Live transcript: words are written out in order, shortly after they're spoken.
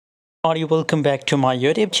Welcome back to my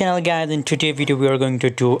YouTube channel, guys. In today's video we are going to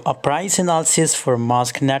do a price analysis for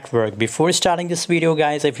Mask Network. Before starting this video,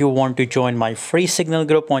 guys, if you want to join my free signal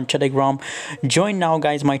group on Telegram, join now,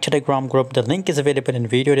 guys. My Telegram group, the link is available in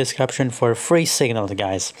video description for free signal,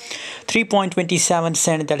 guys. 3.27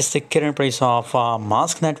 cent, that is the current price of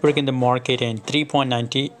Mask Network in the market, and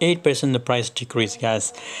 3.98% the price decrease,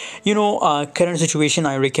 guys. Current situation,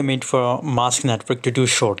 I recommend for Mask Network to do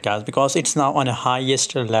short, guys, because it's now on a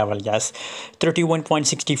highest level, guys.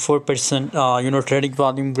 31.64%, trading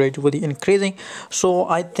volume gradually increasing. So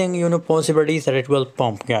I think, possibilities that it will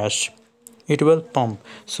pump, guys. It will pump.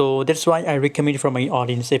 So that's why I recommend for my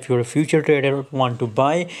audience, if you're a future trader, want to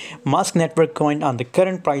buy Mask Network coin on the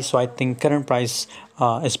current price. So I think current price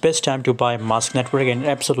is best time to buy Mask Network, and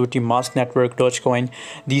absolutely Mask Network, Dogecoin,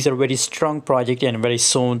 these are very strong project, and very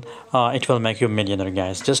soon it will make you a millionaire,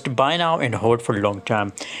 guys. Just buy now and hold for a long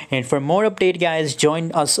time. And for more update, guys,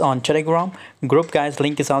 join us on Telegram group, guys.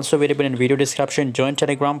 Link is also available in video description. Join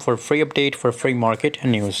Telegram for free update, for free market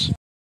news.